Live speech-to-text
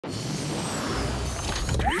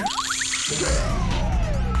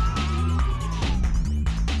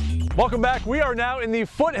Welcome back. We are now in the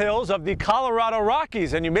foothills of the Colorado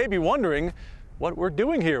Rockies, and you may be wondering what we're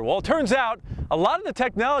doing here. Well, it turns out a lot of the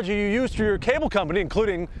technology you use for your cable company,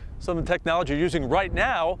 including some of the technology you're using right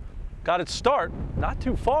now, got its start not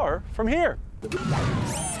too far from here.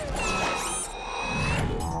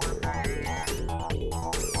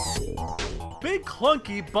 Big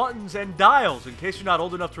clunky buttons and dials. In case you're not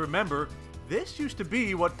old enough to remember, this used to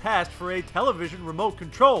be what passed for a television remote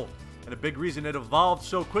control. And a big reason it evolved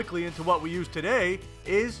so quickly into what we use today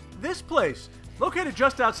is this place. Located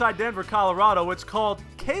just outside Denver, Colorado, it's called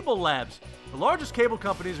CableLabs. The largest cable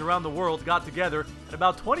companies around the world got together and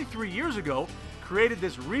about 23 years ago created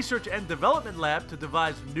this research and development lab to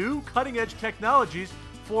devise new cutting-edge technologies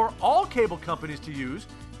for all cable companies to use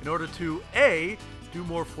in order to A, do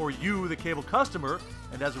more for you, the cable customer,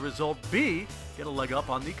 and as a result, B, get a leg up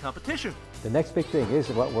on the competition. The next big thing is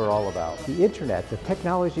what we're all about. The internet, the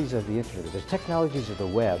technologies of the internet, the technologies of the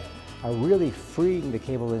web are really freeing the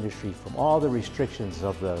cable industry from all the restrictions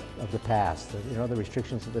of the past, the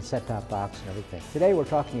restrictions of the set-top box and everything. Today we're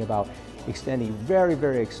talking about extending very,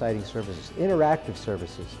 very exciting services, interactive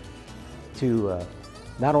services, to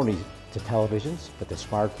not only to televisions, but to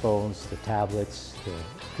smartphones, to tablets, to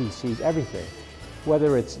PCs, everything.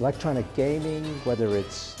 Whether it's electronic gaming, whether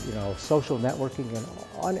it's social networking, and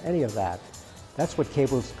on any of that. That's what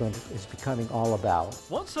cable is becoming all about.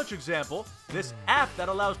 One such example, this app that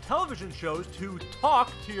allows television shows to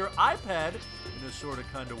talk to your iPad in a sort of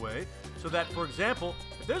kind of way, so that, for example,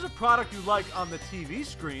 if there's a product you like on the TV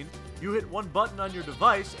screen, you hit one button on your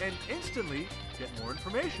device and instantly get more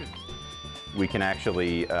information. We can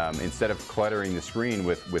actually, instead of cluttering the screen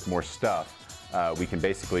with more stuff, we can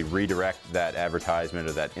basically redirect that advertisement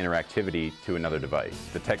or that interactivity to another device.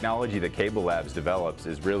 The technology that CableLabs develops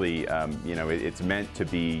is really, it's meant to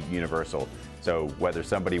be universal. So whether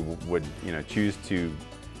somebody would, choose to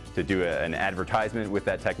do an advertisement with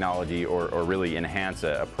that technology or really enhance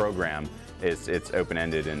a program, it's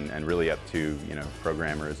open-ended and really up to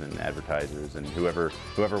programmers and advertisers and whoever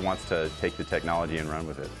wants to take the technology and run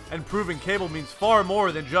with it. And proving cable means far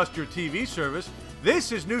more than just your TV service.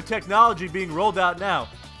 This is new technology being rolled out now.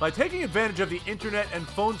 By taking advantage of the internet and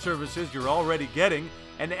phone services you're already getting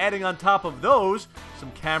and adding on top of those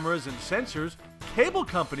some cameras and sensors, cable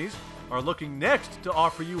companies are looking next to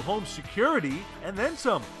offer you home security and then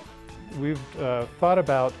some. We've thought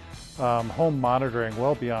about home monitoring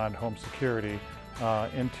well beyond home security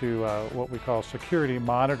into what we call security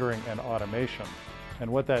monitoring and automation.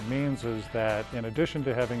 And what that means is that in addition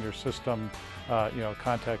to having your system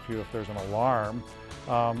contact you if there's an alarm,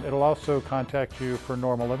 it'll also contact you for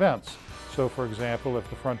normal events. So for example, if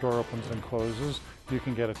the front door opens and closes, you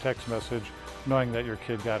can get a text message knowing that your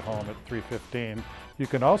kid got home at 3:15. You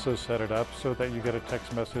can also set it up so that you get a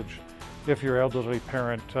text message if your elderly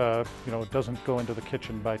parent doesn't go into the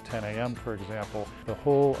kitchen by 10 a.m., for example. The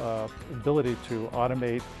whole ability to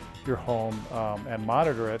automate your home and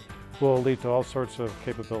monitor it will lead to all sorts of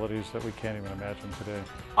capabilities that we can't even imagine today.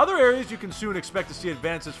 Other areas you can soon expect to see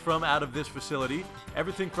advances from out of this facility,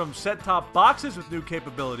 everything from set-top boxes with new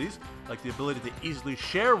capabilities, like the ability to easily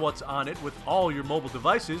share what's on it with all your mobile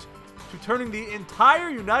devices, to turning the entire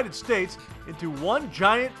United States into one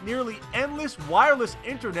giant, nearly endless wireless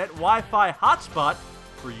internet Wi-Fi hotspot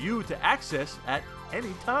for you to access at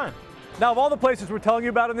any time. Now, of all the places we're telling you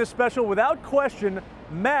about in this special, without question,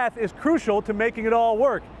 math is crucial to making it all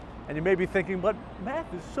work. And you may be thinking, but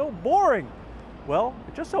math is so boring. Well,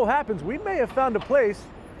 it just so happens we may have found a place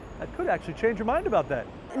that could actually change your mind about that.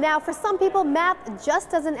 Now, for some people, math just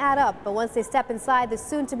doesn't add up, but once they step inside the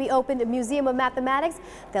soon-to-be-opened Museum of Mathematics,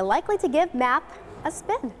 they're likely to give math a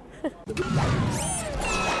spin.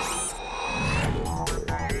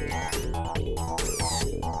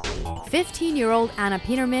 15-year-old Anna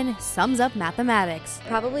Peterman sums up mathematics.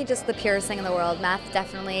 Probably just the purest thing in the world. Math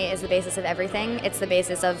definitely is the basis of everything. It's the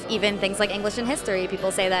basis of even things like English and history.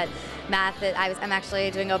 People say that math, I'm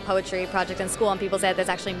actually doing a poetry project in school, and people say that there's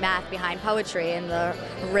actually math behind poetry and the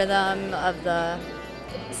rhythm of the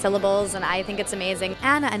syllables, and I think it's amazing.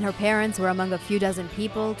 Anna and her parents were among a few dozen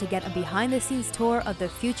people to get a behind-the-scenes tour of the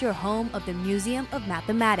future home of the Museum of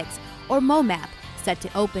Mathematics, or MoMaP, set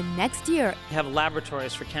to open next year. We have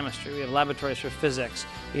laboratories for chemistry, we have laboratories for physics,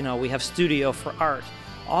 we have studio for art.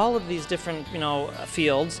 All of these different,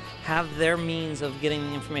 fields have their means of getting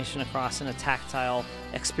the information across in a tactile,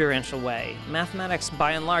 experiential way. Mathematics,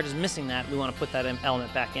 by and large, is missing that. We want to put that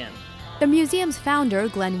element back in. The museum's founder,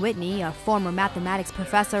 Glenn Whitney, a former mathematics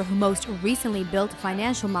professor who most recently built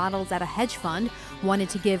financial models at a hedge fund, wanted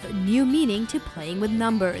to give new meaning to playing with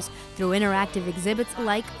numbers through interactive exhibits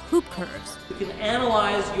like hoop curves. You can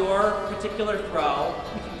analyze your particular throw,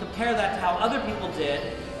 you can compare that to how other people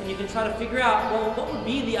did, and you can try to figure out, well, what would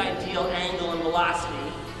be the ideal angle and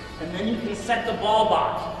velocity, and then you can set the ball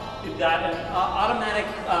box. We've got an automatic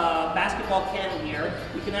basketball cannon here.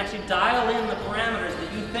 You can actually dial in the parameters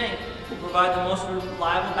that you think will provide the most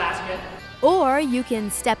reliable basket. Or you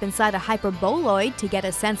can step inside a hyperboloid to get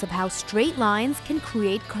a sense of how straight lines can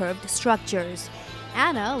create curved structures.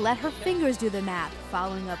 Anna let her fingers do the math,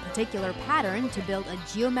 following a particular pattern to build a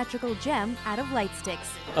geometrical gem out of light sticks.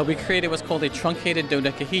 We created what's called a truncated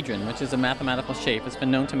dodecahedron, which is a mathematical shape. It's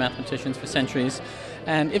been known to mathematicians for centuries.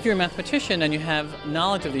 And if you're a mathematician and you have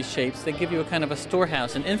knowledge of these shapes, they give you a kind of a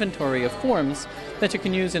storehouse, an inventory of forms that you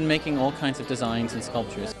can use in making all kinds of designs and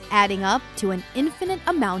sculptures. Adding up to an infinite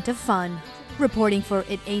amount of fun. Reporting for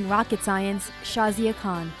It Ain't Rocket Science, Shazia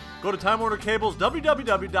Khan. Go to Time Warner Cable's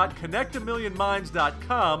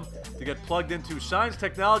www.connectamillionminds.com to get plugged into science,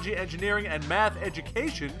 technology, engineering, and math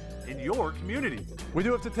education in your community. We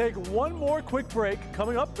do have to take one more quick break.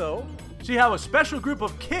 Coming up, though, see how a special group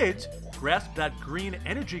of kids grasped that green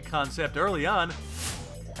energy concept early on.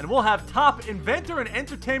 And we'll have top inventor and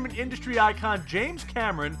entertainment industry icon James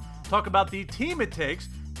Cameron talk about the team it takes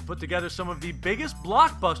to put together some of the biggest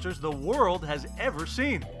blockbusters the world has ever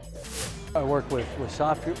seen. I work with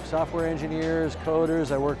software engineers,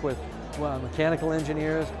 coders. I work with mechanical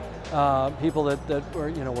engineers, people that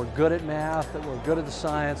were good at math, that were good at the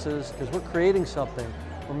sciences, because we're creating something.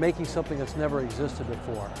 We're making something that's never existed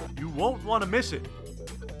before. You won't want to miss it.